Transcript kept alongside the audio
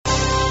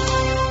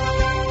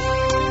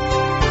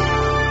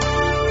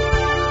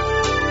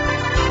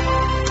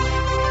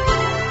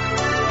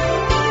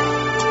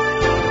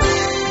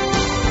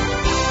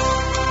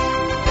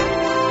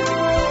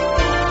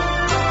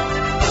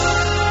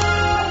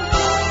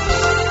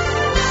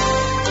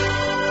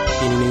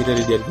Ijing'ita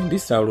Radio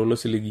Adventista ololo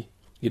siligi.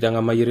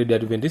 Itang'amayie Radio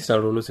Adventista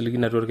ololo siligi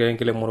natorika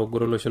enkile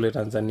Morogoro olosho le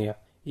Tanzania.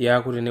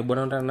 Yaaku tenebo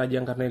nanta naji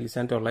enkarna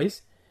Elisante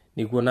Olais,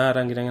 nikuo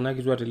naata nkiteng'ena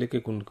kitua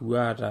telekekun kipuo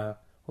aata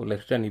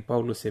olerritani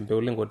Paulo Sempe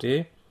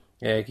Olenkote,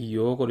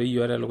 kiyiok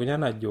oreyiok telukunya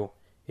najo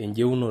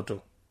enjeunoto.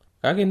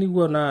 Kake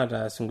nikuo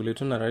naata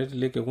sinkolioitin narare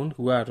telekekun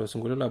kipuo aata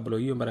osinkolio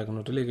laboloyio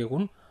mbarakinoto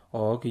telekekun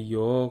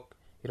kiyiok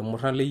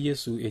irmurran le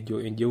Yesu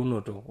ejo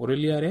enjeunoto. Ore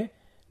liare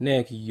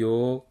nee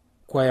kiyiok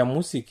kwaya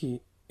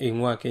musiki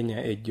eing'ua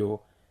Kenya ejo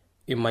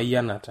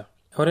imayianata.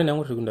 Ore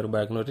neng'or irkunda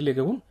rubakinoto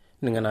telekekun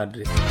ning'ana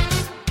address.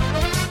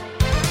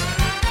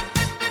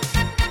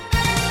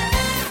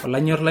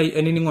 Olanyor lai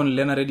eniningon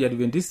lena Radio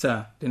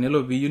Adventista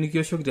tenelo piiyieu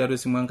nikioshoki tiatua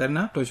esimu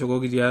enkarna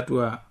toshokoki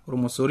tiatua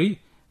ormosori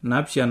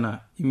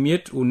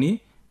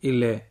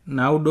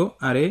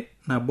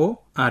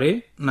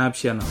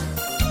 75369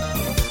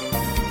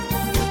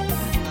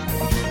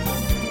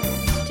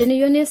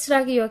 Teniyieu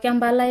nisiraki yiok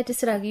empalai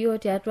tisiraki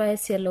yiok tiatua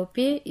SLP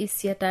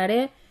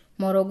Isietare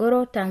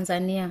Morogoro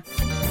Tanzania.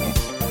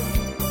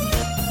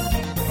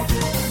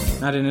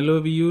 Na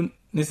tenelo piiyieu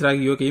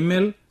nisiraki yiok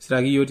email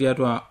siraki yiok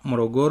tiatua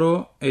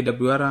Morogoro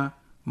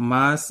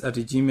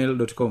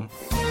awr@gmail.com.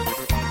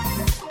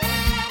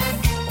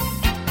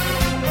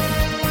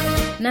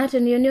 Na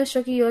teniyieu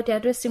nioshoki yiok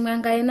tiatua esimu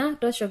enkaina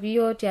toshoki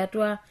yiok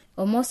tiatua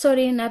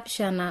omosori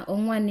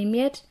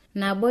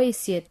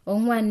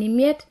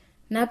 745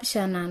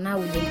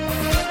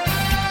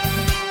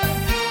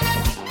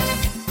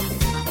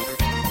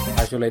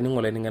 Asho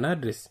laining'o laining'ena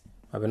address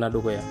mapena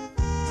dukuya.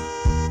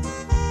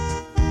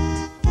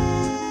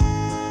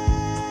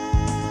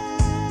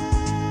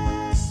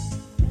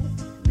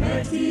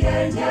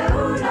 Metienye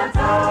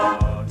unata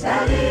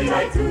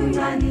dalila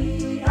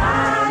tungani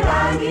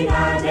alangi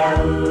na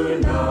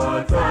deuno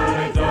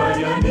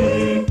toretoriani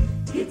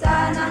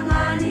kitana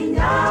ngani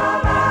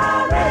nyaba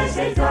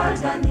beshe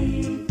jordani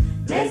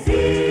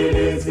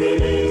mesili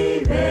sili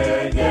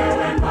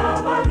bejewe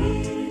mbabagi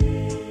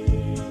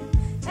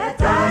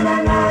etana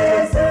na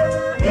Yesu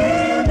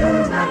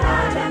induma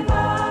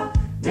nalemba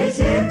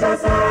nishika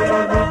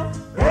salaba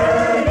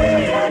eli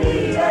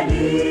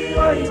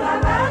oi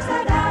baba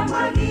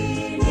sadamagi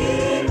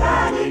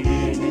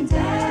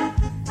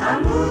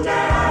Amuge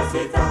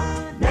asita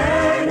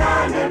nena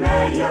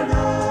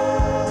nemeyolo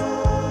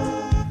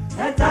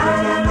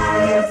etana na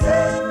Yesu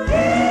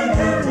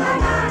induma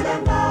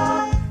nalemba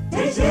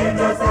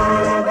nishika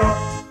salaba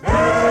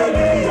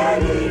eli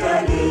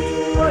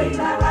oi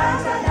baba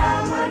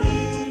sadamagi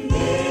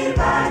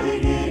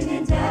nibadili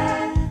nje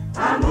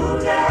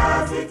amuge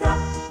asita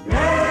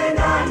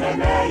nena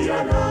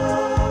nemeyolo.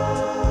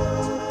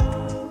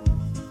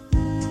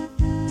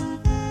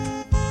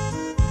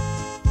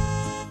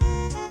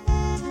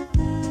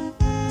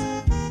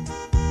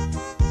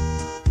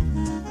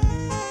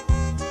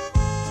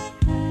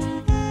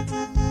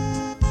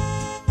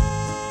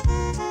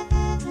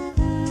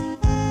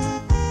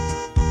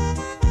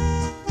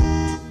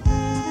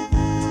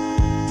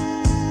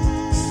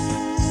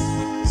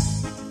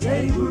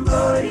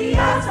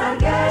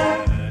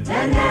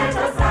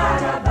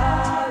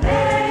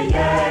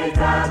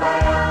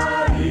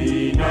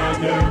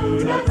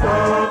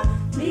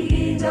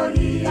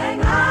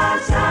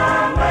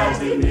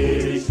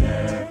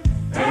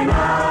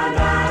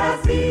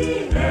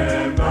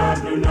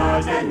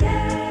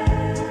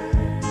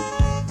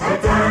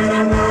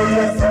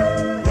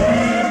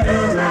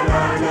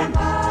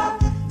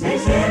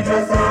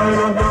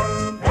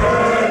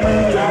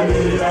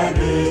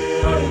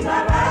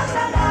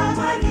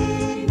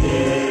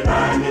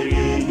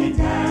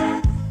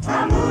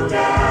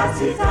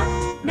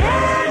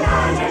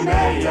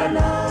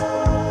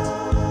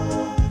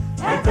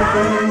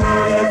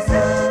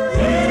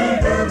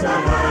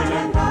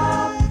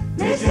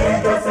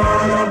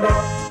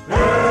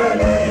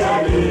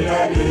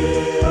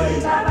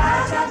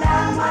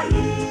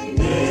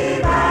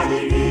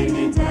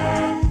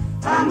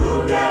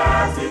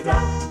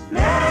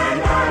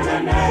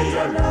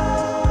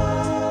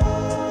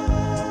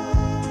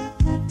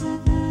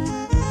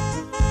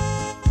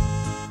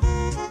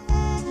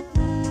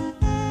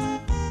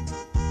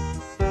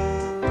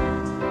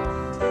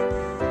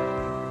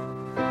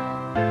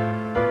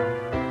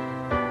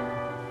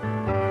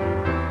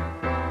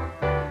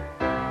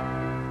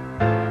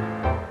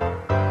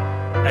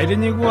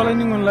 Aitenyiku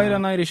olainining'oni lai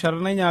tena erishata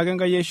nainyaaka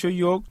Enkai aisho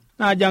yiok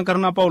naaji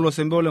enkarna Paulo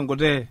Sempe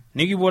Olenkote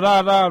nikipuo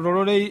taata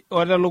tororei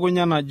oota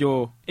elukunya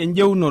najo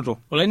enjeunoto.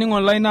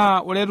 Olainining'oni lai naa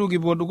ore itu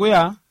kipuo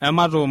dukuya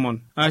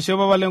ematoomon. Ashe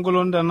papa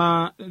lenkolon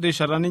tena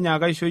rishata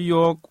ninyaaka aisho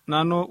yiok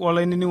nanu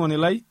olainining'oni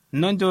lai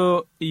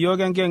nonjo yiok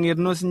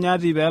enkiyang'et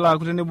sinyati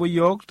peelaaku tenebo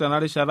yiok tena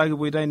rishata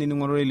kipuoita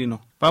ainining'orore lino.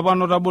 Papa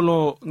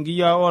notabolo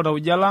nkiya oota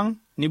ujalang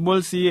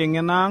nibol sii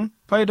eng'enang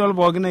paidol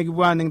pookin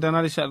ekipuo aaning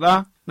tena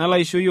rishata nalo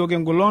aisho yiok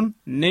engolon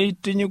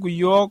neitinyiku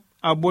yiok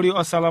abori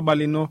osalaba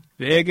lino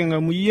pee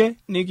king'amu iyie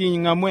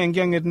niking'amu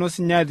enkiyang'et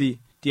sinyati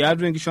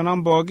tiatua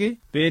enkishon pooki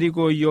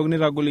peerikoo yiok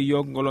nitagol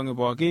yiok nkolong'i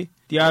pooki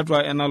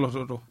tiatua ena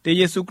lototo te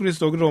Yesu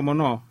Kristo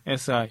kitoomono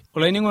esai.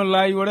 Olainining'oni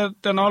lai ore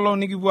tena olong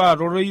nikipuo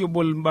atoroi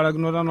obol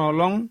mbarakinot ena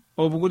olong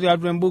opuku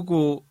tiatua embuku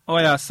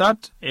oyasat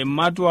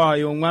ematua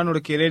yong'uan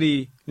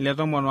orkereri le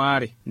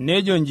 12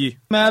 nejo nji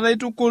meetai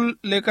tukul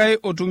likai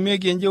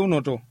otumieki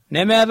enjeunoto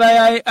nemeetai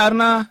ai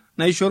arna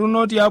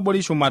naishoruno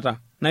tiabori shumata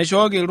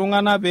naishooki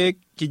iltung'anak pee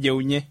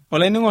kijeunye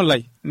olainining'oni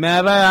lai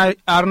meetai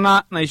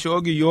arna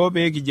naishooki yoo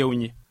pee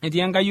kijeunye etii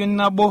enkayioni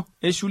nabo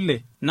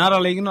eshule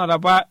natalaikinote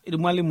apa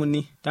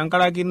irmalimuni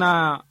tenkaraki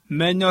naa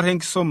menyor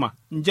enkisoma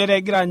njere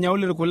egira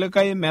anyaul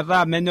irkulikai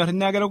metaa menyor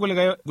ninye ake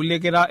irkulikai kulie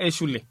kera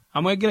eshule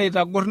amu egira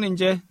aitagor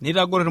ninche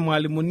nitagor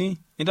irmalimuni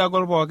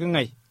nitagor pooki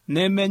ng'ae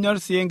nemenyor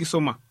sii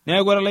enkisoma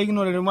neeku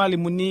etalaikinote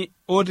irmalimuni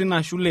otii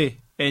ina shule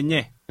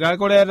enye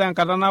kake ore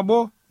tenkata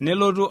nabo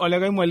nelotu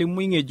olikai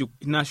mwalimui ng'ejuk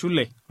ina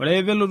shule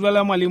ore peelotu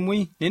ele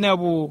mwalimui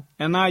ninepu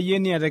ena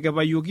ayieni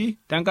etekepayioki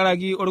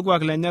tenkaraki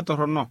orkuak lenye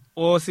torrono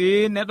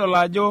sii nedol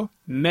ajo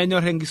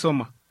menyor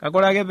enkisoma kake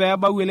ore ake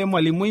peebau ele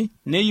mwalimui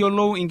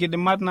neyiolou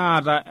inkidimat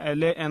naata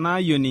ena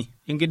ayioni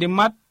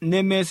inkidimat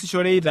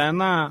nemeesishoreita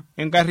enaa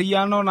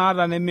enkarriyiano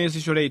naata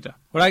nemeesishoreita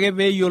ore ake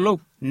peeyiolou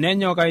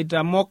nenyok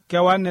aitamok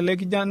kewan ele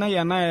kijanai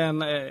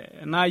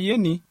ena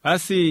ayieni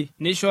basi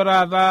nisho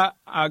taata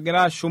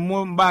agira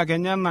ashumu mbaa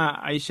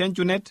kenyana aisho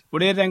enchunet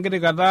ore tenkiti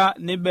kata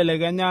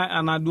nibelekenya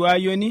enaduo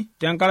ayioni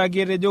tenkaraki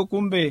etejo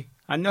kumbe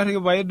anyor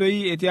kipae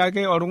doi etii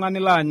ake oltung'ani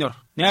laanyor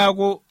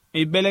neeku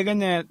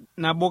ibelekenye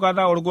nabo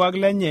kata orkuak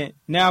lenye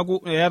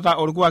neeku eeta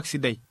orkuak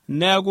sidai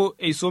neeku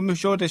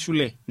eisomisho te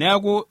shule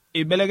neeku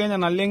ibelekenye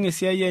naleng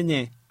esiai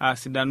enye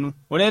asidanu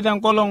ore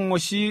tenkolong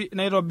oshi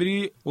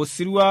naitobiri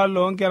osirua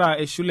loonkera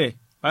eshule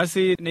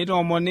basi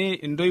neitoomoni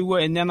intoiwuo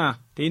enyena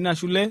teina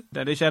shule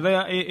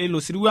terishata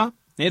ilo sirua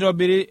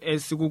neitobiri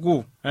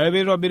esikukuu ore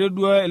peitobiri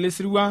duo ele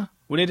sirua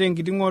ore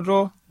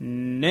tenkiting'oto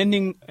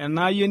nening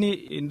ena ayieni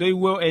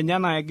intoiwuo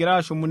enyena egira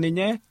ashumu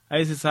ninye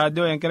aisisa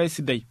ajo enkerai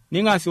sidai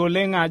ning'asi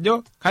oleng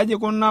ajo kaji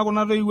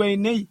kuna toiwuo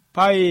ainei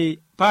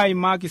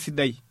paimaki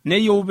sidai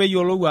neyieu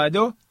peeyiolou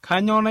ajo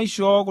kanyoo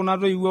naishoo kuna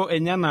toiwuo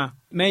enyena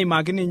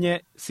meimaki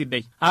ninye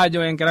sidai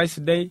ajo enkerai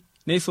sidai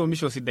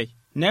neisomisho sidai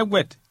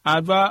negwet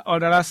atua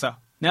oldarasa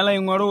nelo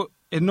aing'oru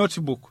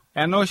notebook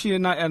enoshi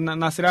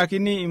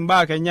nasirakini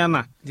imbaa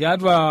kenyana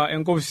tiatua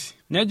enkopisi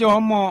nejo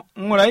homo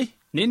ng'urai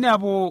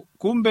ninepu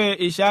kumbe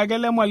ishaake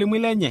ele mwalimui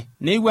lenye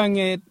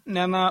neiwuang'ie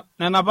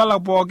nena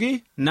palak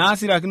pooki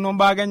naasirakino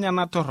mbaa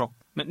kenyana torrok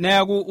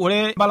neeku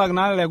ore mbalak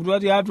naalekutua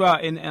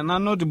tiatua ena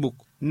notebook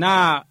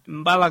naa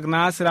mbalak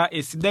naasira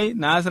esidai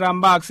naasira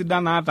mbaa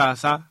sidan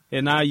naataasa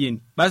ena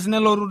ayieni basi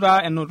nelotu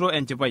taa enoto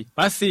enchipai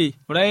basi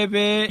ore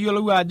pee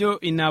yiolou ajo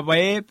ina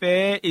pae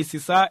pee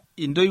isisa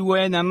intoiwuo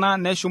enyana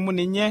neshumu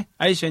ninye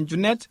aisho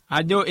enchunet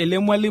ajo ele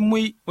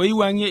mwalimui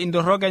oiwuang'ie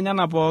intorrok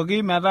enyana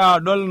pooki metaa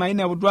adol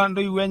naineputua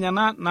intoiwuo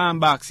enyana naa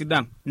mbaa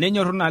sidan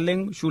nenyorru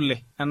naleng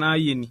shule ena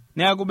ayieni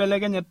neeku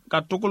belekenye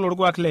katukul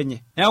orkuak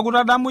lenye neeku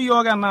tadamu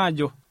yiok ena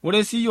ajo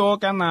ore sii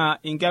yiok enaa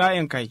inkera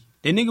Enkai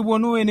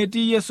tenikiponu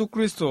enetii Yesu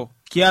Kristo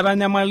kiata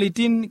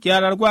nyamalitin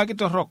kiata irkuaki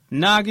torrok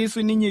naa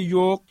kisu ninye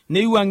yiok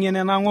neiwuang'ie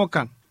nena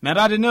ng'okan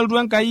metaa tenelotu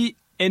Enkai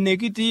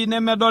enekitii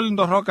nemedol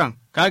intorrokang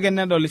kake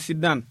nedol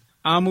sidan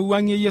amu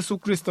iwuang'ie Yesu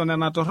Kristo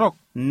nena torrok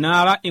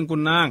nara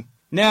inkunaang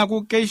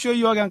neeku keisho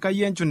yiok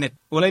Enkai enchunet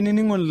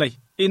olainining'oni lai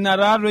ina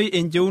taatoi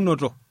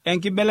enjeunoto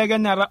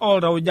enkibelekenyata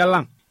oltauja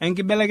lang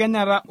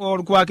enkibelekenyata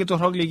orkuaki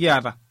torrok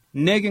likiata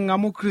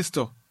neking'amu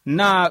Kristo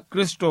naa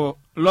Kristo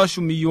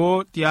loshum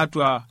yiok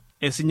tiatua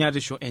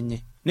esinyatisho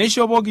enye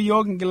neishopoki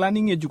yiok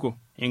inkilani ng'ejuko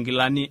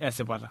inkilani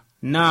esipata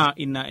naa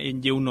ina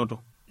enjeunoto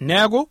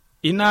neeku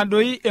ina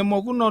doi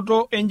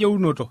emokunoto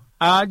enjeunoto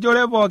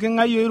ajore pooki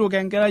ng'ae oiruk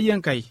enkerai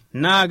Enkai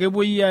naa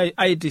kepuoi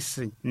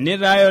aitisiny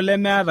nitae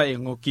olemeeta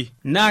eng'oki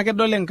naa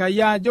kedol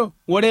Enkai ajo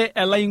ore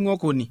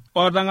elaing'okoni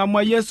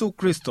otang'amua Yesu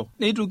Kristo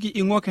neituki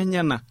ing'ok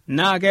enyena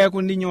naa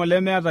keeku ninye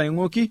olemeeta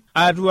eng'oki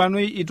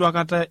atuanoi itu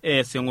akata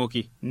ees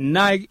eng'oki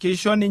naa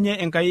kisho ninye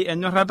Enkai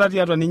enyorrata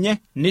tiatua ninye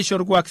nisho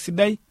orkuak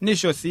sidai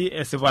nisho sii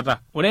esipata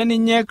ore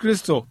ninye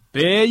Kristo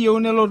peeyieu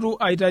nelotu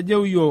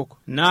aitajeu yiok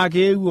naa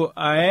keewuo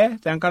ae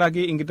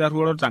tenkaraki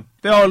inkitarruorotang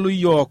peolu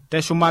yiok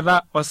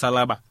teshumata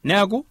osalaba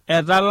neeku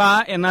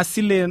etalaa ena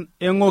silen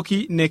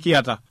eng'oki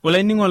nekiata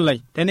olainining'oni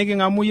lai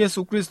teniking'amu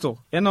Yesu Kristo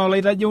enaa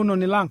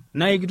olaitajeunoni lang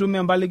naa ikitum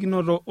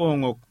empalikinoto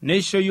oong'ok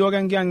neisho yiok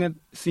enkiyang'et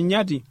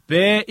sinyati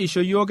pee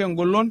isho yiok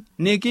engolon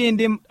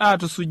nikiindim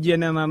aatusujie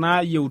nena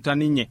naayieuta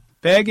ninye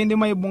pee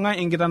kindim aibung'a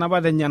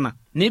inkitanapat enyena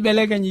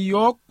nibelekeny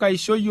yiok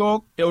kaisho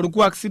yiok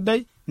orkuak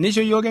sidai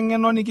nisho yiok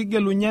eng'eno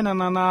nikigelunye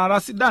nena naara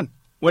sidan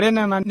ore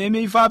nena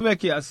nemeifaa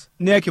pekias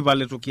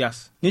nekipalitu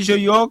kias nisho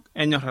yiok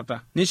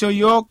enyorrata nisho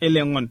yiok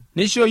eleng'on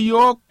nisho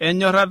yiok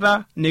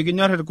enyorrata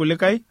nikinyor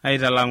irkulikai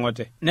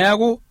aitalang'ote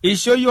neeku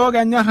isho yiok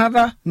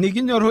enyorrata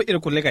nikinyorru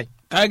irkulikai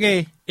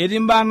kake etii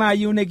mbaa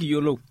naayieu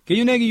nekiyiolou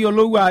keyieu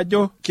nekiyiolou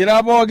ajo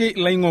kira pooki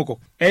ilaing'okok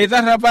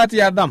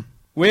eitarrapati Adam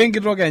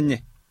wenkitok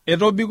enye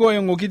etobiko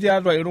eng'oki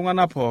tiatua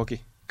iltung'anak pooki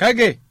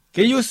kake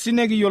keyieu sii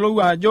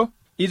nekiyiolou ajo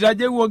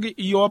itajewuoki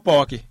iyiok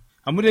pooki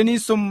amu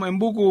tenisum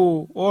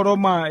embuku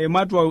oRoma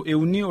ematua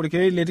 3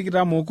 orkereri le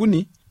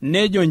 23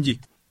 nejo nji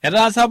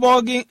etaasa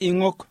pooki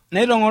ing'ok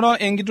neitong'oro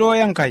enkitoo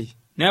Enkai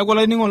neeku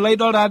olainining'oni lai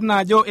idolta ati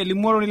naajo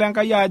elimu orori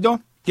lenkai ajo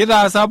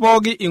kitaasa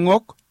pooki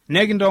ing'ok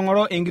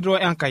nekintong'oro enkitoo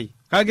Enkai,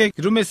 kake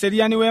kitum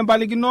eseriani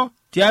wempalikino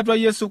tiatua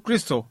Yesu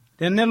Kristo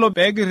tenelo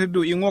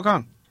peekirridu ing'ok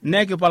ang'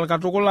 nekipal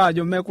katukul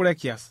ajo mekure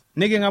kias,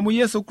 niking'amu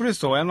Yesu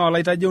Kristo enaa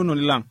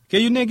olaitajeunoni lang'.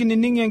 Keyieu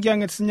nekinining'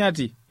 enkiyang'et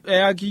sinyati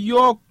eyaki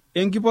yiok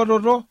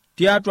enkipototo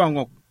tiatua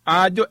ng'ok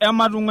ajo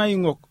ematung'ai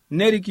ing'ok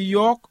nerik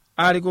yiok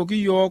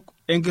arikoki yiok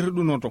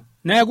enkirridunoto.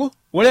 Neeku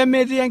ore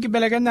metii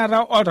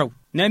enkibelekenyata oltau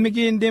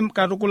nemikiindim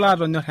katukul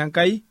atonyor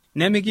Enkai,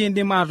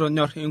 nemikiindim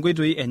atonyor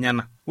inkoitoi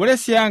enyana. Ore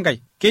sii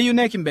enkai keyieu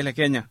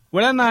nekimbelekenya.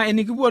 Ore naa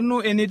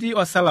enikipuonu enetii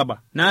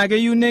osalaba naa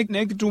keyieu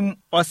nekitum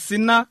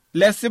osina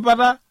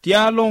lesipata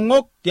tialo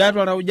ng'ok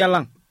tiatua rauja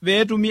lang'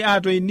 peetumi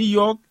atoini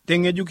yiok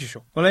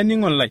teng'ejukisho.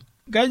 Olainining'oni lai,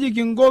 kaji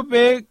kingo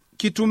pee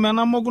kitum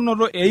ena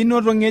mokunoto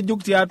einoto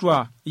ng'ejuk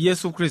tiatua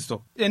Yesu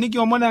Kristo?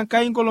 Tenikiomon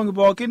Enkai nkolong'i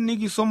pookin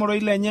nikisom oroi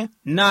lenye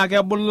naa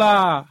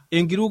kebulaa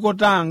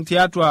enkirukoto ang'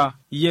 tiatua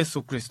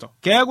Yesu Kristo.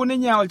 Keeku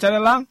ninye olchore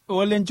lang'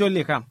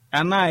 olencholiek ang'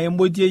 enaa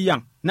emboitiei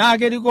ang', naa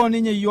kerikoo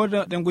ninye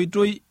yiok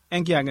tenkoitoi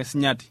enkiyang'et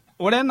sinyati.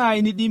 Ore naa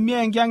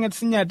enidimie enkiyang'et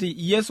sinyati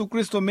Yesu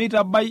Kristo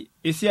meitabai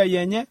esiai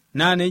enye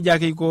naa neija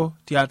ake iko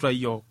tiatua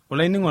yiok.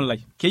 Olainining'oni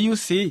lai, keyieu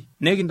sii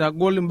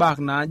nekintagol imbaak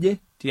naaje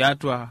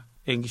tiatua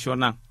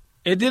enkishon ang'.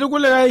 Etii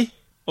irkulikae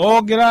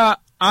oogira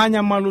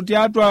aanyamalu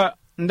tiatua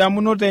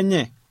indamunot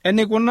enye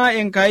enikuna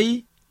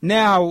Enkai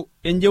neyau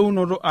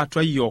enjeunoto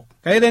atua yiok.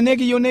 Kake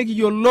tenekiyieu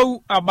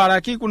nekiyiolou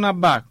abaraki kuna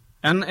baak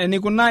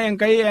enikuna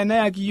Enkai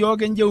eneyaki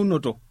yiok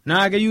enjeunoto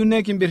naa keyieu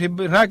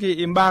nekimbirribirraki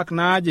imbaak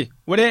naaje.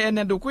 Ore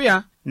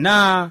enedukuya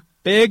naa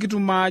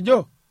peekitum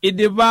ajo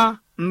idipa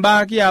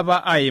mbaaki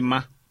apa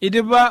aima,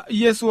 idipa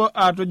Yesu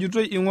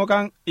atujutoi ing'ok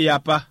ang'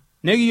 iapa,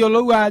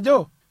 nekiyiolou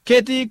ajo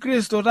ketii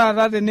Kristo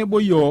taata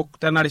tenebo yiok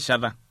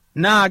tenarishata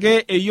naa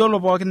ke eyiolo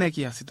pookin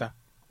nekiasita.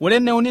 Ore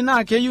eneuni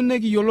naa keyieu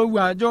nekiyiolou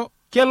ajo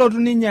kelotu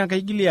ninye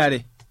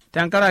enkaigiliare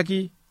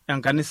tenkaraki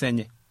enkanisa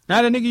enye.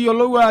 Naa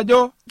tenikiyiolou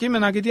ajo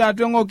kiminakiti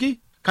atua eng'oki,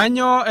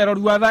 kanyoo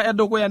eroruata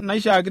edukuya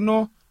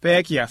naishaakino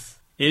peekias?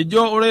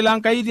 Ejo oroi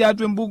lenkai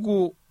tiatua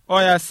embuku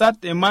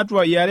oyasat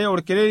ematua 2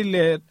 orkereri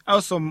le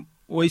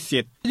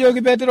 8.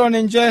 Ejoki Petero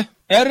ninche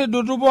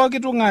erridutu pooki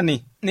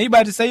tung'ani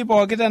neibatisai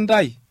pooki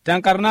tentai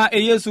tenkarna e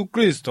Yesu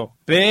Kristo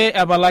pee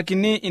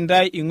epalakini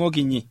intai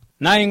ing'okinyi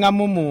naa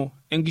ing'amumu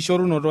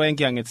enkishorunoto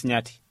enkiyang'et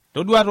sinyati.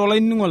 Todua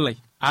tolainining'oni lai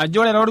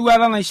ajo ore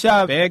eroruata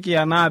naishaa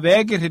peekiya naa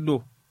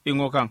peekirridu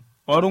ing'ok ang'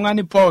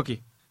 oltung'ani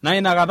pooki naa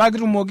inakata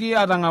kitumoki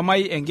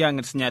atang'amai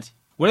enkiyang'et sinyati.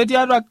 Ore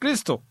tiatua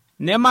Kristo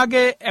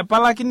nemake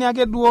epalakini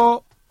ake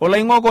duo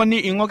oloing'okoni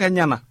ing'ok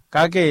enyana,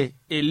 kake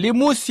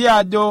elimu sii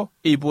ajo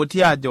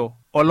eipoti ajo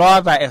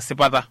oloota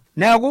esipata.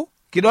 Neeku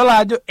kidol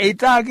ajo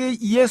eitaaki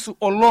Yesu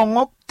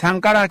oloong'ok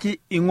tenkaraki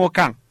ing'ok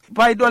ang'.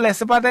 Paidol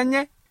esipata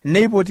enye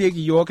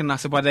neipotieki yiok ina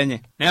sipata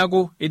enye.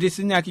 Neeku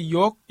itisinyaki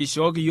yiok,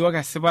 ishooki yiok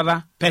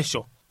esipata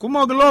pesho.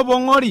 Kumok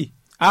loopong'ori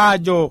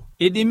ajo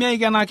idimi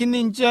aikenaki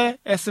ninche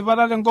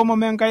esipata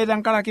tenkomom Enkai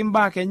tenkaraki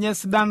mbaak enye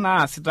sidan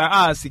naasita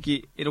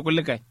aasiki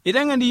irkulikae.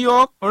 Iteng'en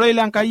yiok oroi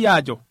lenkai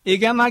ajo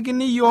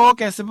ikenakini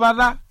yiok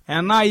esipata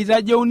enaa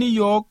itajeuni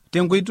yiok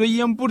tenkoitoi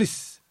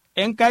empuris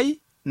Enkai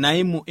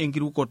naimu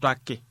enkirukoto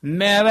ake.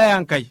 Meetai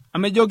Enkai.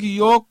 Amejoki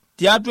yiok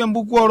tiatua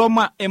embuku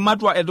oroma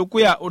ematua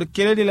edukuya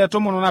orkereri le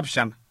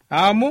 17.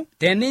 Amu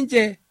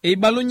teninche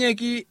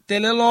eibalunyeki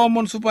telelo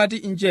omon supati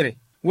inchere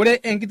ore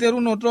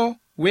enkiterunoto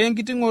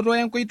wenkiting'oto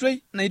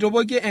enkoitoi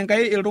naitopokie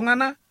Enkai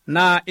iltung'ana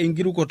naa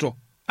enkirukoto.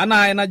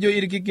 Anaa enajo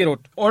irkigerot,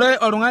 ore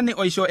oltung'ani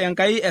oisho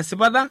Enkai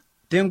esipata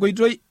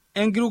tenkoitoi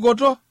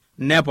enkirukoto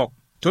nepok.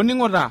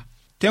 Toning'ota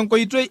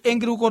tenkoitoi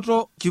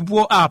enkirukoto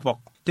kipuo aapok,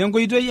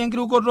 tenkoitoi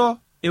enkirukoto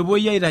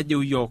epuoi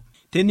aitajeu yiok.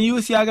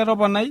 Teniyieu siake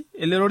toponai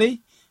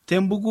elerorei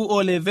tembuku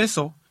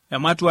olefeso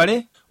ematua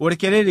 2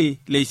 orkereri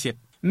le 8.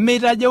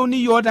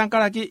 Meitajeuni yiok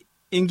tenkaraki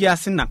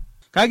inkiasin ang',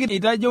 kake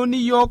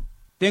itajeuni yiok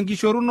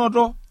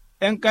tenkishorunoto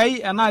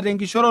Enkai enaa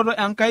tenkishoroto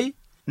Enkai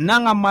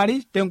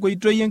nang'amari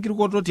tenkoitoi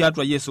enkirukoto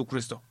tiatua Yesu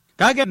Kristo.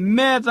 Kake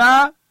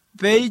meetaa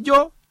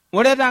peijo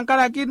ore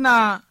tenkaraki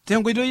naa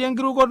tenkoitoi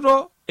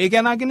enkirukoto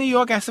eikenakini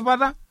yiok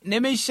esipata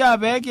nemeishaa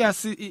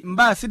peekias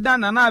mbaa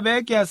sidan enaa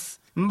peekias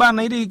mbaa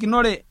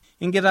nairikinore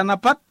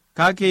inkitanapat,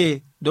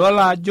 kake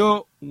dola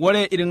ajo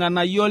ore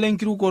irng'anayio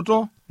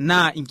lenkirukoto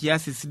naa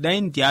inkiasi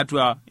sidain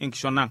tiatua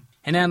enkishon ang'.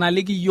 Enaa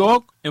enaliki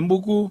yiok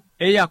embuku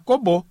e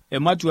Yakobo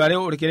ematua 2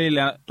 orkereri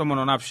le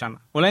 17.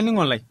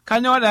 Olainining'oni lai,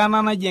 kanyoo taa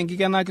ena naji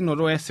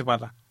enkikenakinoto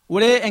esipata?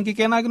 Ore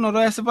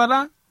enkikenakinoto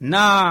esipata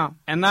naa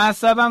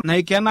enaasata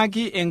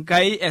naikenaki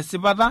Enkai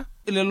esipata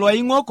lelo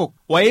aing'okok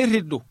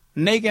oirridu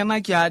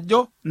neikenaki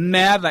ajo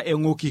meeta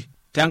eng'oki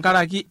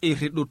tenkaraki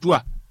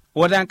irridutua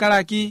o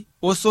tenkaraki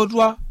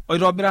osotua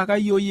oitobiraka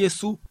yiok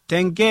Yesu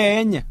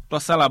tenkee enye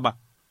tosalaba.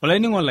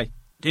 Olainining'oni lai,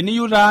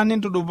 teniyieu taa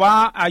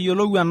nintudupaa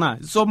ayiolou ena,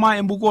 isoma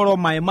embuku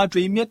oroma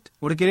ematua 5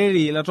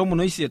 orkereri le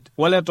 18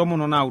 ole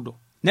 19.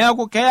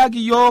 Neeku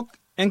keyaki yiok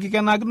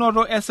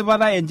enkikenakinoto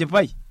esipata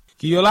enchipai.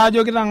 Kiyiolo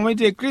ajo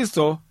kitang'amaitie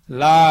Kristo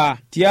laa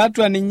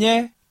tiatua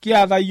ninye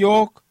kiata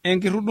yiok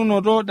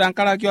enkirrudunoto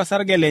tenkaraki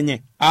osarge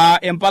lenye,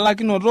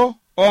 empalakinoto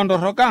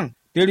ondorrokang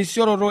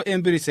terisioroto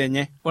empiris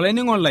enye.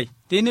 Olainining'oni lai,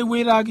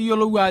 tenewuei taa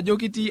kiyiolou ajo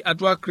kitii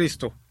atua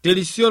Kristo,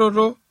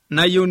 terisioroto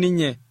nayieu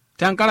ninye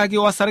tenkaraki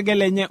osarge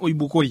lenye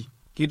oibukoi.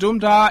 Kitum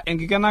taa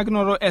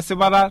enkikenakinoto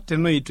esipata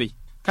tenoitoi.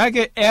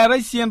 Kake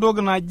eetai sii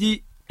entoki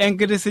naji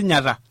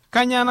enkitisinyata.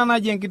 Kanyoo ena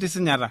naji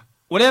enkitisinyata?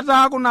 Ore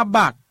taa kuna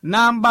baak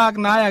naa mbaak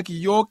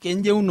naayaki yiok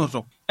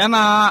enjeunoto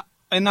enaa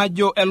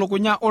enajo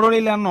elukunya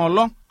ororei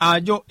lenoolong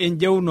ajo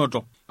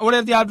enjeunoto.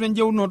 Ore tiatua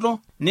enjeunoto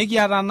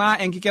nikiata naa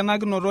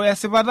enkikenakinoto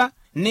esipata,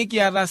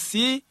 nikiata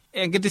sii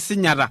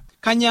enkitisinyata.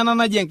 Kanyoo ena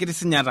naji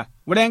enkitisinyata?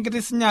 Ore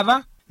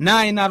enkitisinyata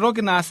naa ina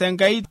toki naas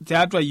Enkai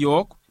tiatua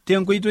yiok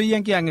tenkoitoi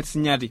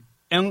enkiyang'et-sinyati.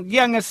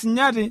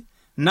 Enkiyang'et-sinyati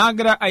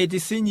nagira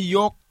aitisiny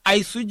yiok,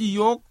 aisuj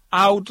yiok,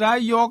 autaa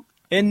yiok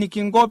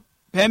enikinko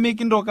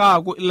peemikintoki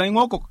aaku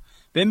ilaing'okok,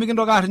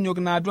 peemikintoki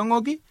aarrinyoki atua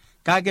ng'oki,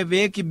 kake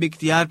peekibik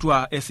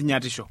tiatua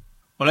esinyatisho.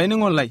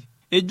 Olainining'oni lai,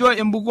 ejo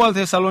embuku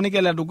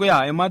ooltesalonike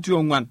ledukuya Ematiu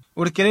 4,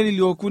 orkereri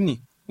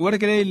liokuni,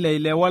 orkereri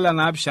leile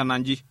ole7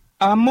 nji.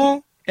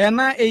 Amu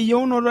ena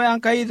eyieunoto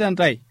Enkai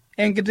tentai,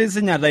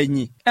 enkitisinyata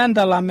inyi,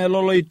 entalam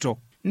eloloito.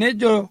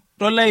 Nejo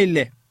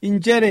toleile,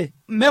 inchere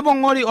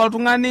mepong'ori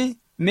oltung'ani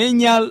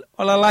meinyal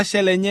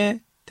olalashe lenye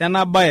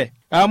tena baye.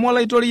 Amu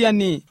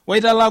olaitoriani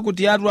oitalaku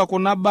tiatua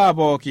kuna baa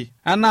pooki,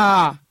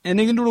 anaa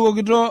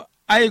enikinturukokito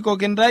aiko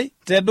kintai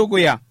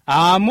tedukuya.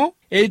 Amu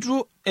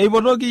eitu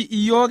eipotoki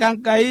iyiok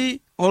Enkai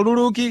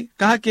olturuki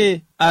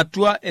kake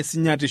atua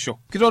esinyatisho.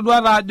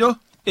 Kitodua taa ajo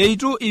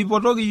eitu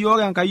eipotoki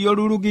iyiok Enkai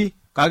olturuki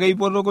kake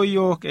eipotoko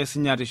iyiok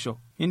esinyatisho.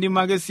 Indim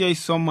ake sii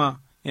aisoma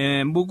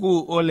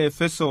embuku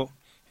ole-Efeso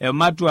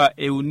Ematua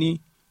 3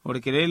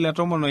 orkereri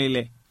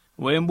le-16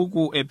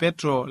 wembuku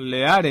e-Petro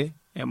le-2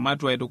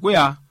 Ematua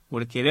 2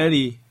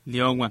 orkereri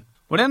le-4.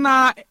 Ore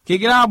naa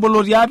kigira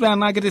abulu tiatua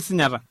ena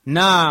kitisinyata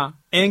naa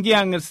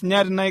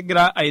enkiyang'et-sinyati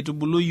nagira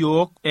aitubulu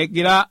yiok,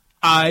 egira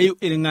ayu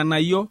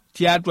irng'anayio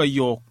tiatua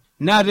yiok.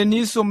 Naa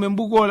teniisum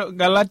embuku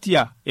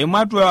Galatia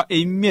Ematua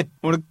 5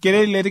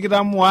 orkereri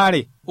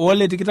le-22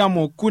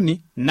 ole-23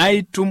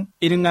 naitum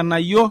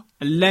irng'anayio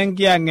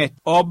lenkiyang'et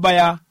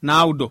obaya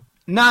 9.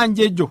 Naa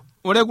njejo,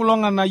 ore kulo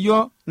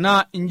ng'anayio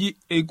naa inji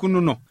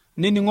eikununo.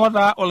 Nining'o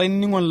taa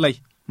olainining'oni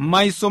lai,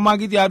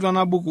 maisomaki tiatua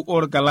ena buku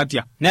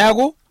orGalatia.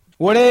 Neeku,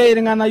 ore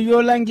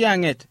irng'anayio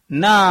lenkiyang'et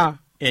naa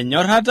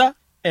enyorrata,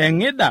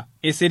 eng'ida,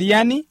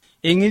 eseriani,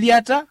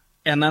 eng'iriata,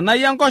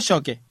 enanai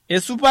enkoshoke,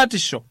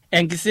 esupatisho,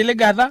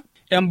 enkisiligata,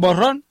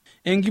 emborron,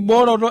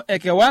 enkibooroto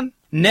ekewan,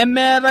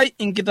 nemeetai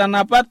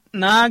inkitanapat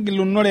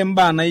naagilunore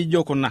mbaa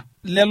naijo kuna.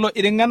 Lelo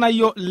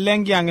irng'anayio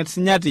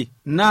lenkiyang'et-sinyati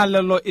naa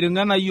lelo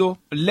irng'anayio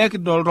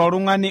lekidol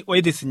toltung'ani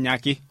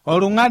oitisinyaki,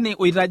 oltung'ani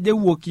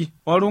oitajewuoki,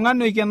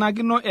 oltung'ani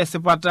oikenakino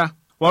esipata,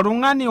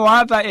 oltung'ani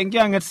oata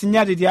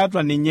enkiyang'et-sinyati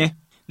tiatua ninye.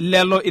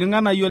 Lelo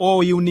irng'anayio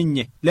ooyiu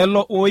ninye,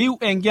 lelo ooyiu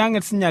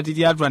enkiyang'et-sinyati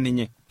tiatua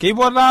ninye.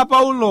 Keipotaa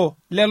Paulo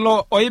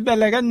lelo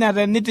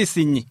oibelekenyate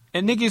nitisinyi.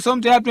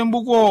 Enikisom tiatua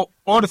embuku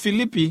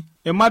oor-Filipi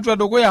Ematua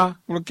 2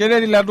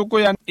 orkereri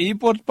le-2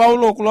 eipot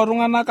Paulo kulo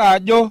tung'anak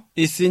ajo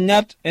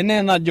isinyat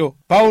enee najo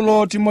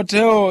Paulo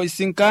Timoteo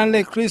isinkan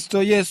le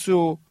Kristo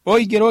Yesu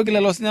oigeroki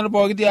lelo sinyat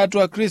pooki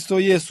tiatua Kristo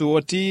Yesu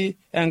otii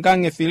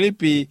enkang'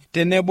 e-Filipi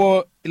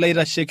tenebo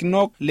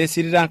ilaitashekinok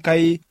lesirita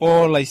Enkai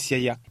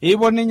olaisiayiak.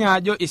 Eipot ninye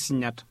ajo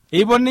isinyat.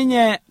 Eipot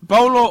ninye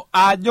Paulo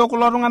ajo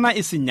kulo tung'anak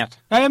isinyat.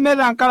 Kake mee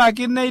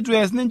tenkaraki neitu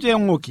ees ninche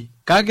eng'oki,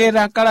 kake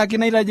tenkaraki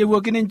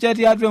naitajewuoki ninche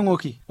tiatua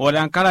eng'oki, o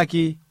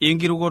tenkaraki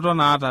enkirukoto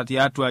naata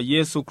tiatua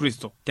Yesu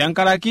Kristo.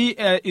 Tenkaraki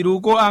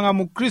iruko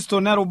ang'amu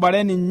Kristo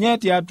nerubare ninye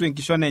tiatua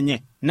enkishon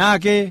enye.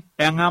 Naake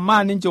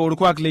eng'amaa ninche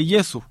orkuak le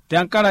Yesu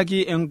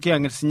tenkaraki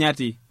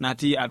enkiyang'et-sinyati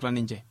natii atua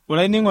ninche.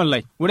 Olainining'oni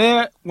lai,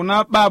 ore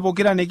kuna baa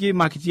pokira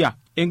nikiimakitia,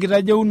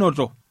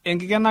 enkitajeunoto,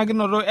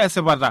 enkikenakinoto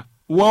esipata,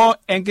 wo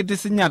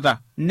enkitisinyata,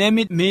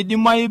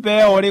 meidimayu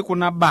peewori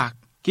kuna baa.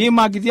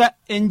 Kiimakitia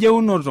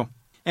enjeunoto,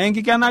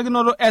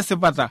 enkikenakinoto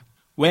esipata,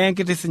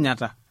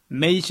 wenkitisinyata.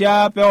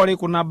 Meishaa peewori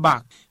kuna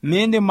baa.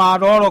 Miindim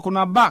atooro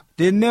kuna baa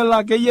tenelo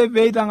akeyie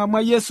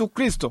peitang'amua Yesu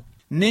Kristo.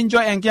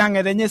 Nincho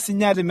enkiyang'et enye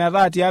sinyati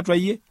metaa tiatua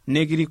yie,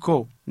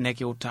 nekirikoo,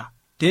 nekiutaa.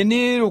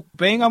 Teniruk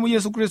peing'amu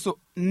Yesu Kristo,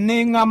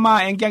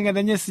 ning'amaa enkiyang'et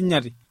enye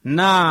sinyati,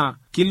 naa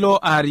kilo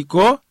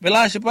arikoo, pilo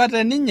ashipa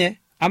teninye,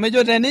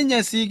 amejo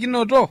teninye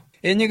siikinoto,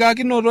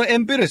 enyikakinoto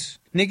empiris,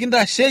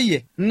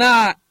 nikintasheyie,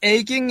 naa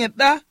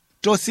eiking'ida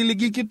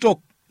tosiligi kitok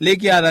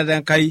likiata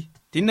tenkai.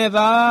 Tine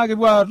taa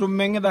kipuo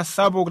atum eng'ida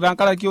sapuk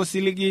tenkaraki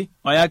osiligi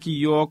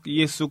oyaki yiok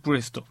Yesu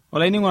Kristo.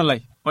 Olainining'oni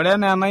lai, ore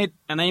enaa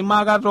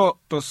enaimaka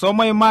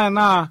tosomo ima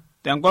enaa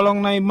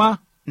tenkolong naima,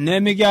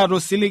 nemikiata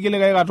osiligi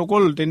likae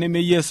katukul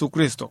teneme Yesu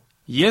Kristo.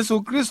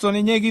 Yesu Kristo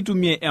ninye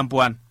kitumie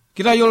empuan.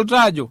 Kitayioloto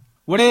ajo,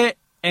 ore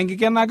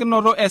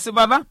enkikenakinoto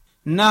esipata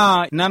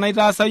naa ina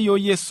naitaasa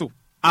yiok Yesu,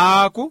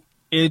 aaku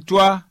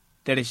etua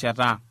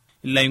terishata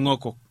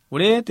ilaing'okok.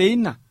 Ore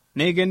teina,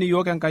 neikeni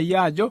yiok Enkai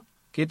ajo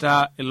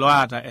kitaa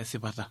iloata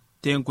esipata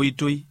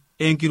tenkoitoi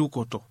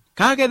enkirukoto.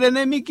 Kake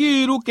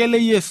tenemikiiruk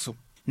ele Yesu,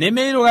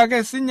 nemeiruk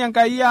ake sinye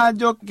Enkai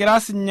ajo kira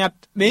sinyat,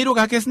 meiruk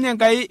ake sinye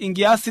Enkai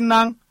inkiasin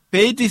ang'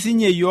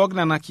 peitisinye yiok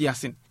nena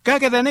kiasin.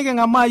 kake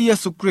teniking'amaa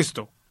Yesu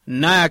Kristo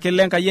naa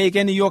kelo Enkai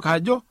aiken iyiok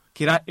ajo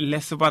kira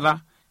ilesipata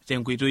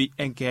tenkoitoi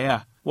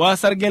enkeeya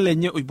wasarge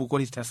lenye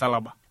oibukori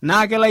tesalaba,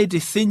 naa kelo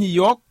aitisiny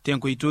iyiok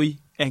tenkoitoi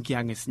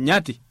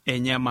enkiang'esinyati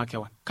enye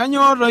makewan.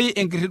 Kanyoo toi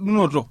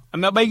enkirridunoto?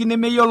 Amebaiki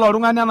nemeyiolo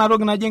oltung'ani ena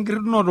toki naji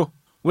enkirridunoto.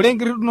 Ore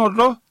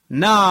enkirridunoto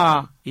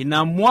naa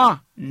inamua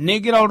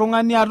negira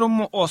oltung'ani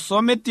atum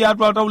osomit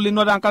tiatua oltau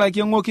lino tenkaraki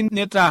eng'oki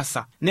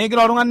nitaasa.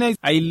 Negira oltung'ani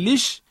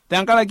ailish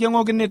tenkaraki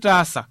eng'oki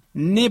nitaasa.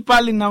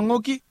 Nipal ina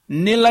ng'oki,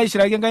 nilo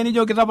aishiraki Enkai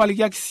nijoki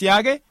tapalikiaki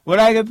siake.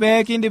 Ore ake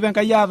pee kindip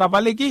Enkai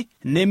atapaliki,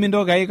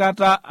 nemintoki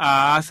aikata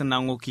aas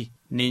ina ng'oki.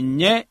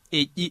 Ninye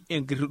eji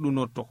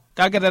enkirridunoto.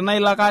 Kake tenaa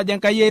ilo ake ajo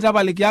Enkai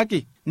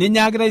aitapalikiaki,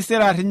 ninyaaki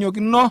taisere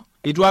arrinyokino,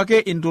 itu ake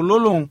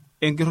intululung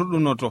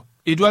enkirridunoto.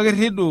 Itu ake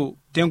irridu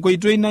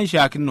tenkoitoi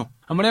naishaakino.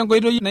 Amu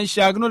enkoitoi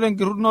naishaakino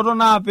tenkirridunoto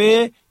naa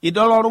pee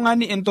idol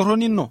oltung'ani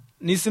entorroni ino,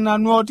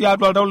 nisinanuo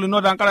tiatua oltau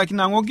lino tenkaraki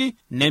ina ng'oki,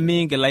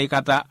 nemiingil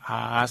aikata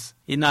aas.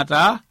 Ina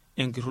taa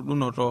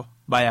enkirridunoto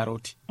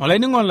bayaroti.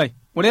 Olainining'oni lai,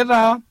 ore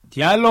taa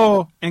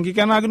tialo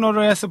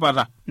enkikenakinoto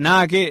esipata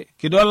naa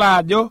kidol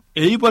ajo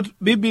eipot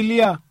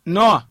Biblia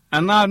Noa,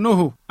 enaa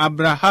Nuhu,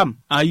 Abraham,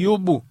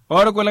 Ayubu,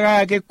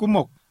 orkulikae ake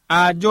kumok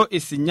ajo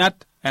isinyat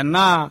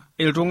enaa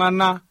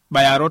iltung'ana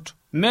bayarot.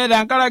 Mee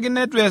tenkaraki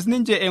netu ees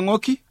ninche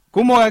eng'oki,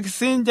 kumok ake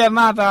sinche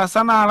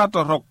naataasa naara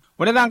torrok.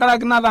 Ore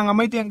tenkaraki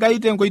natang'amaitie Enkai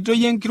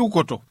tenkoitoi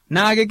enkirukoto,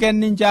 naa kiken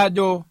ninche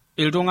ajo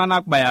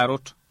iltung'anak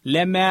bayarot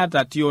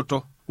lemeeta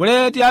tioto.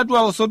 Ore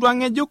tiatua osotua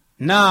ng'ejuk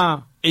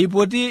naa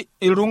eipoti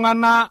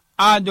iltung'ana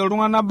ajo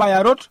iltung'ana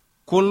bayarot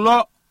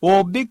kulo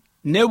obik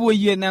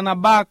nepuoyie nena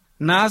baa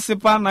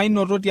naasipa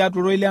nainoto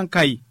tiatua oroi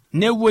leNkai,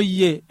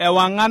 nepuoyie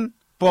ewang'an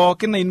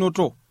pookin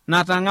nainoto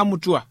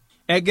natang'amutua,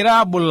 egira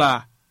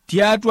abulaa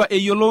tiatua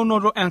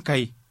eyiolounoto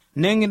Enkai,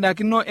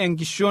 neng'idakino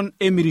enkishon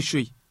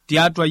emirishoi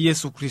tiatua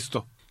Yesu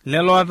Kristo.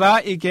 Lelo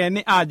taa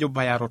ikeni ajo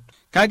bayarot.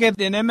 Kake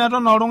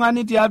tenemeton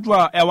oltung'ani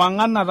tiatua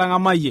ewang'an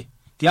natang'amayie,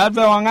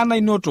 tiatua ewang'an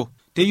nainoto,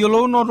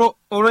 teyiolounoto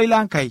oroi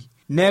leNkai,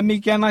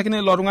 nemikenakini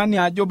ilo tung'ani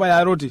ajo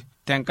bayaroti,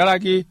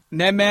 tenkaraki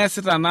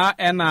nemeesita naa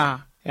enaa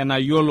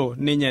enayiolo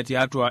ninye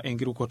tiatua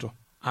enkirukoto.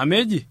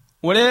 Ameji,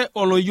 ore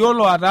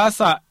oloyiolo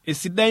ataasa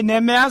esidai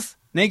nemeas,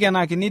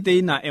 neikenakini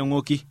teina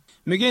eng'oki.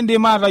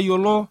 Mikindim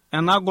atayiolo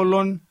ena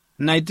golon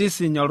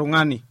naitisiny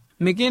oltung'ani.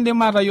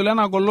 Mikindim atayiolo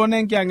ena golon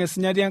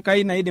enkiang'esinyati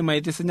Enkai naidim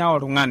aitisinya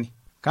oltung'ani.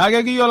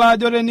 Kake kiyiolo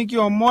ajo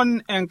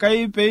tenikiomon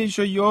Enkai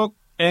peisho yiok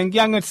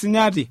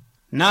enkiang'esinyati,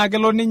 naa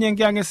kelo ninye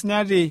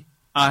enkiang'esinyati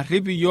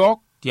arrip iyiok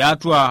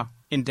tiatua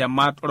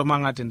intemat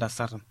ormang'ati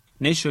ntasatan.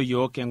 Neisho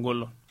yiok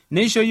engolon.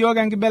 Neisho yiok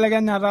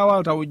enkibelekenyata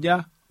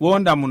oltauja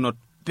woondamunot,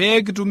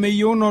 pee kitum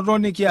eyieunoto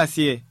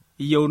nikiasie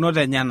iyieunot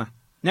enyena.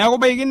 Neeku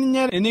baiki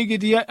ninye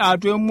enikitii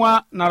atua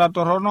emua nara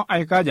torrono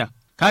aikaja,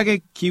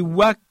 kake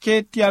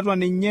kiwake tiatua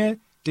ninye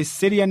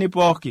teseriani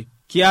pooki.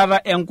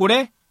 Kiata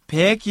enkure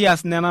pee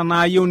kias nena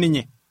naayieu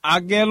ninye.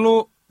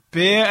 Agelu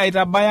pee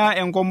aitabaya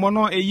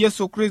enkomono e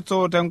Yesu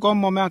Kristo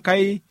tenkomom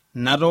Enkai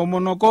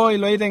natoomonoko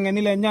ilo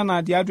iteng'eni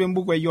lenyana tiatua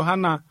embuku e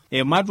Yohana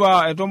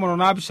ematua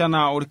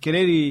 17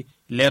 orkereri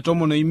le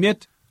 15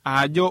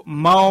 ajo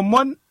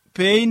maomon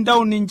pee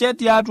intau ninche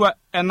tiatua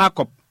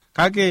enakop,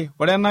 kake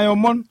ore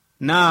enayomon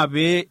naa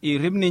pee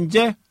irrip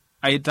ninche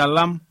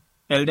aitalam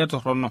elde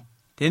torrono.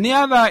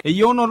 Teniata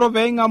eyieunoto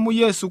pee ing'amu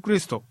Yesu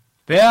Kristo,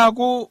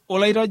 peaku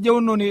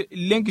olaitajeunoni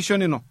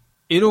lenkishon ino,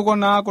 iruko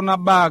naa kuna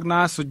baa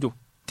naasuju.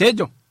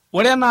 Tejo,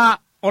 ore ena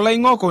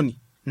olaing'okoni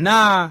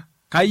naa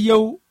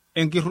kayieu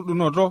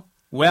enkirrudunoto,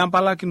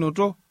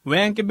 wempalakinoto,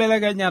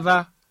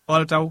 wenkibelekenyata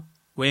oltau,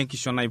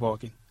 wenkishon ai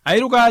pookin.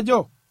 Airuka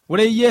ajo,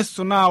 ore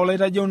Yesu naa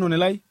olaitajeunoni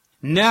lai,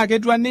 naa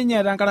ketua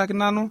ninye tenkaraki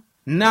nanu,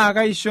 naa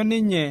kaisho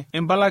ninye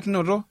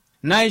empalakinoto,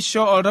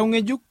 naisho oltau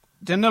ng'ejuk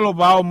tenelo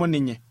paomon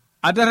ninye.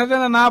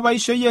 Aterretena naa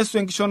paisho Yesu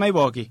enkishon ai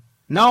pooki,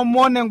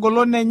 naomon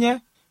engolon enye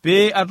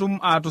pee atum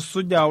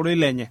atusuja oroi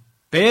lenye,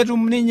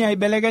 peetum ninye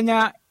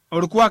aibelekenya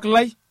orkuak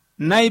lai,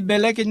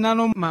 naibelekeny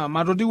nanu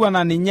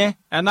matotiwana ninye,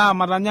 enaa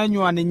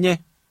matanyanyua ninye.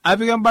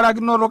 Apik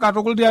embarakinoto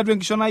katukul tiatua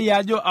enkishon ai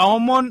ajo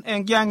aomon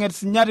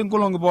enkiang'esinyati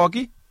nkolong'i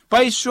pooki,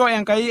 paisho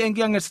Enkai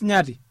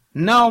enkiang'esinyati,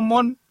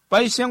 naomon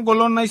paisho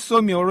engolon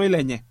naisomie oroi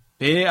lenye,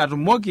 pee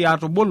atumoki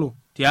atubulu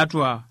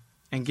tiatua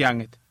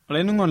enkiang'et.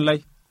 Olainining'oni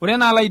lai, ore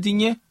naa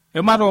laiting'ie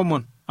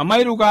ematoomon,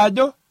 amairuka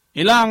ajo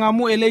ilo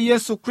ang'amu ele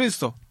Yesu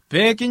Kristo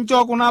pee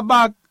kincho kuna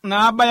baa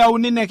naabaya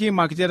uni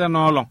nekiimakitie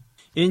tenoolong':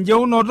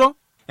 enjeunoto,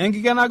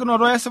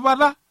 enkikenakinoto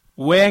esipata,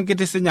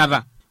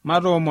 wenkitisinyata.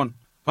 Matoomon.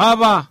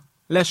 Papa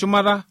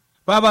leshumata,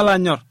 Papa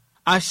lanyor,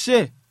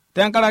 ashe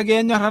tenkaraki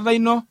enyorrata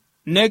ino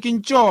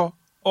nekincho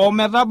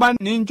ometaba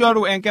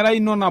ninchoru enkerai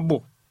ino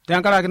nabo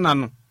tenkaraki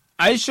nanu.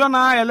 Aisho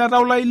naa ele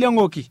tau lai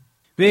leng'oki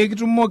pee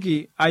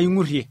kitumoki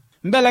aing'urrie.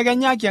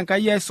 Mbelekenyaki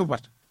Enkai ai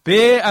supat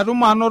pee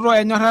atum anoto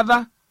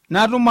enyorrata,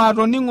 natum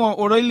atoning'o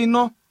oroi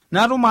lino,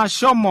 natum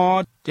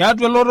ashomo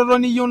tiatua elototo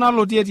niyieu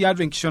nalotie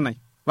tiatua enkishon ai.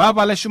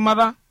 Papa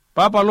leshumata,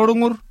 Papa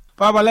lorung'ur,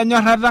 Papa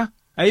lenyorrata,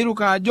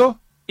 airuka ajo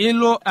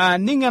ilo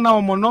aning' ena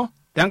omono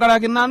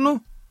tenkaraki nanu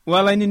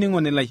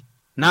walainining'oni lai.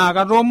 Naa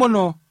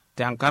katoomono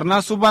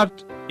Tenkarna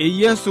supat e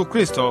Yesu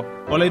Kristo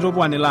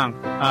olaitopwani lang.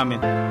 Amen.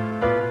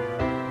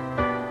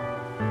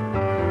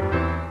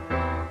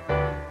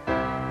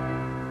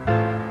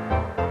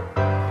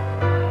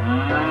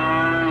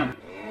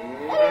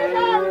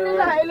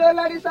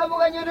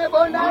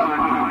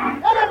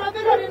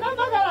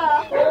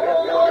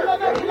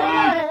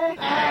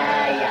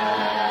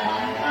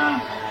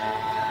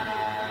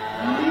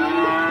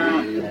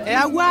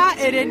 Ewa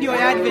radio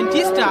ya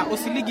Adventista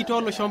osiligi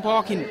tolo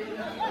shompookin.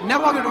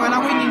 Nepoki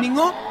tung'anak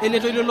oinining'o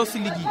eletoilo lo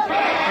siligi.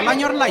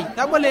 Olanyor lai,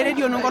 tabole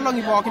radio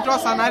nongolong'i pookin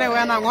tosanare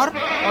wenang'or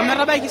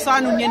ometabaiki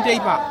saa uni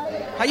enteipa.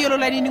 Tayiolo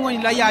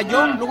lainining'oni lai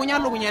ajo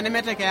lukunya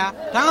nemetekea.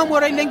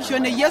 Tang'amuoro ile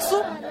nkishon e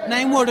Yesu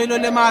naing'uo ilo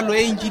lemaalo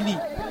e Injili.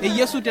 E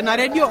Yesu tena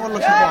radio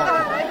olosho pookin.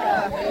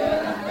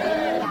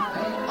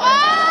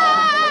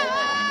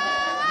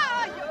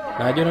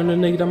 Najo nanu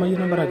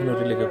nekitamayiana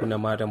barakinoto leke kuna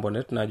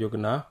maatembonet najoki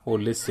naa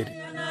oleseri.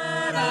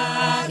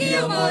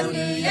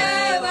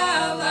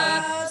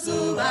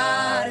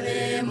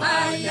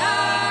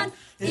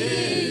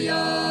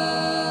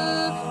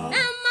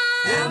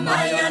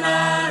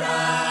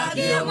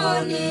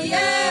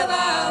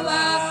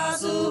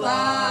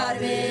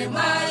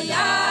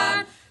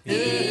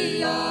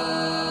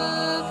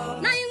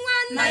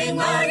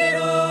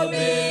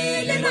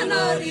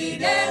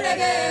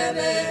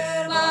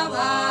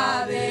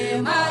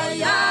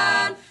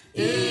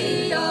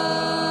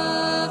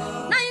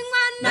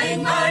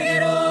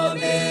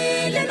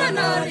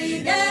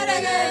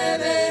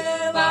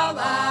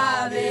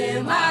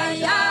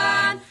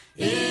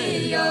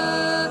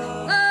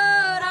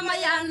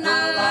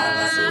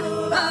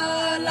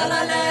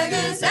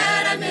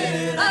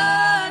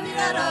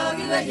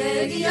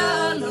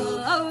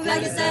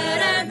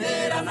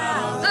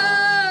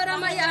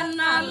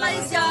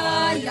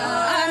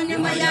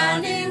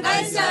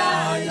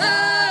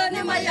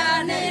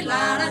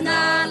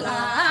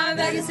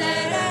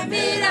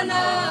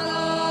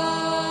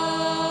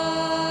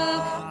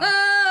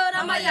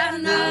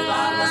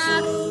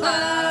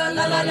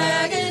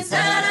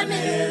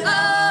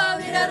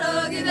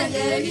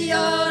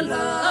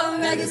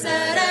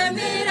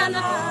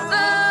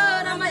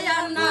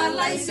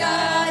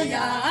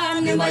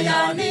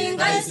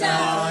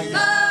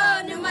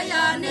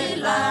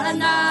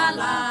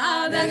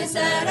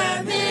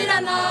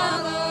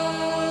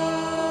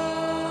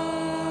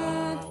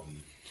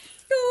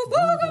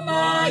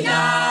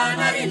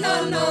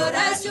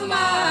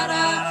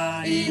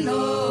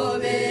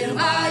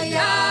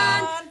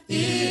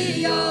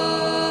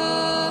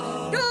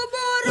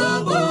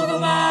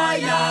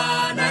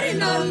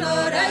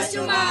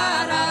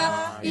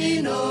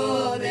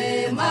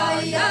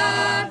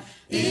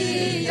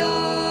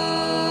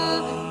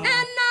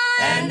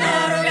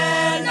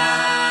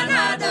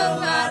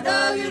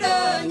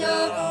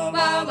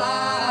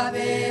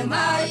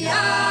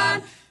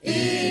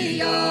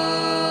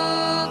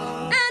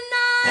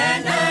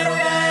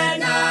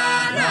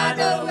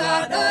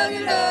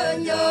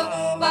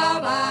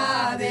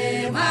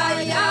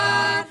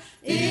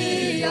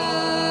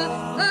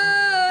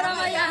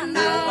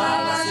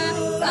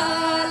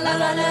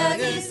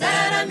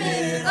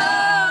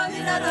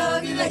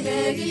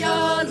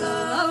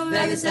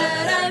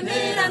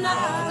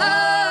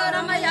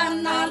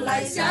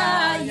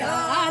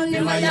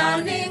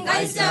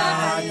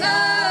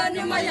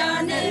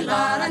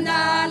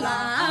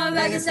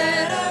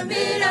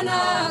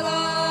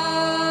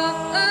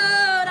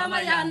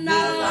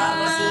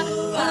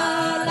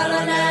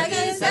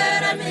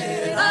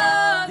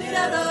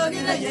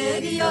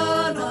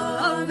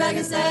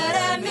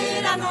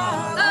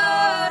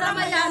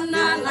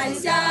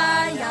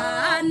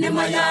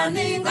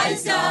 Ramayana,